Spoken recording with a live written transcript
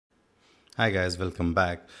Hi guys, welcome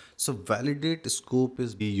back. So validate scope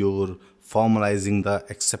is your formalizing the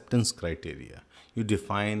acceptance criteria. You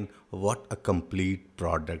define what a complete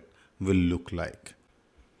product will look like.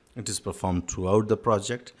 It is performed throughout the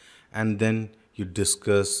project, and then you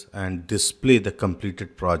discuss and display the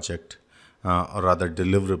completed project or rather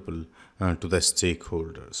deliverable to the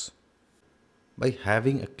stakeholders. By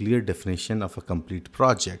having a clear definition of a complete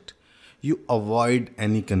project, you avoid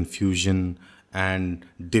any confusion and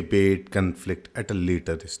debate conflict at a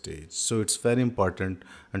later stage. So it's very important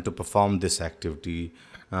and to perform this activity,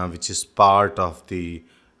 which is part of the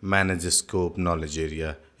manage scope knowledge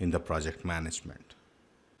area in the project management.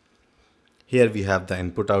 Here we have the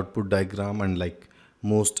input output diagram, and like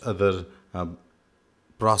most other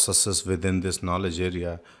processes within this knowledge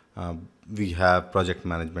area, we have project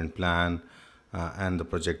management plan and the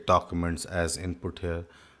project documents as input here.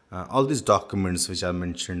 All these documents which are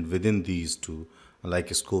mentioned within these two,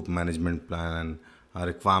 like a scope management plan and a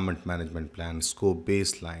requirement management plan, scope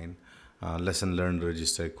baseline, lesson learned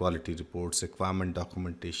register, quality reports, requirement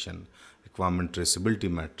documentation, requirement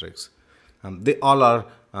traceability metrics. They all are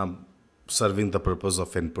serving the purpose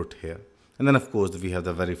of input here. And then, of course, we have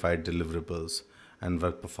the verified deliverables and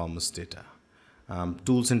work performance data.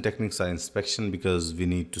 Tools and techniques are inspection because we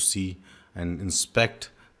need to see and inspect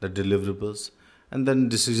the deliverables. And then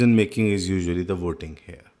decision making is usually the voting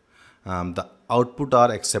here. The output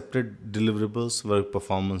are accepted deliverables, work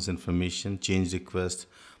performance information, change request,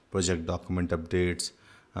 project document updates,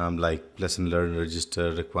 like lesson learned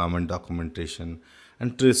register, requirement documentation,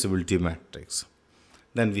 and traceability metrics.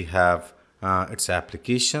 Then we have its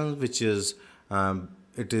application, which is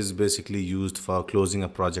it is basically used for closing a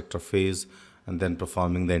project or phase and then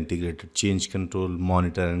performing the integrated change control,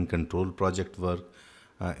 monitor and control project work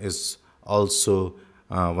is also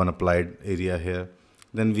one applied area here.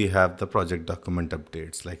 Then we have the project document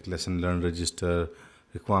updates like lesson learned register,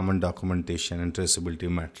 requirement documentation, and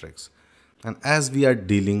traceability metrics. And as we are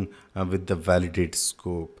dealing with the validate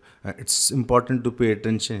scope, it's important to pay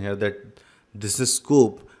attention here that this is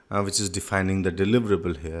scope which is defining the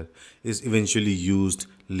deliverable here is eventually used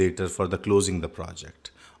later for the closing the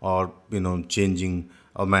project, or changing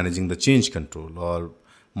or managing the change control, or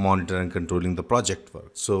monitor and controlling the project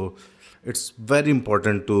work. So it's very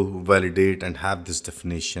important to validate and have this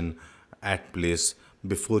definition at place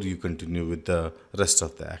before you continue with the rest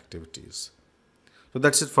of the activities. So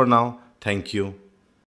that's it for now. Thank you.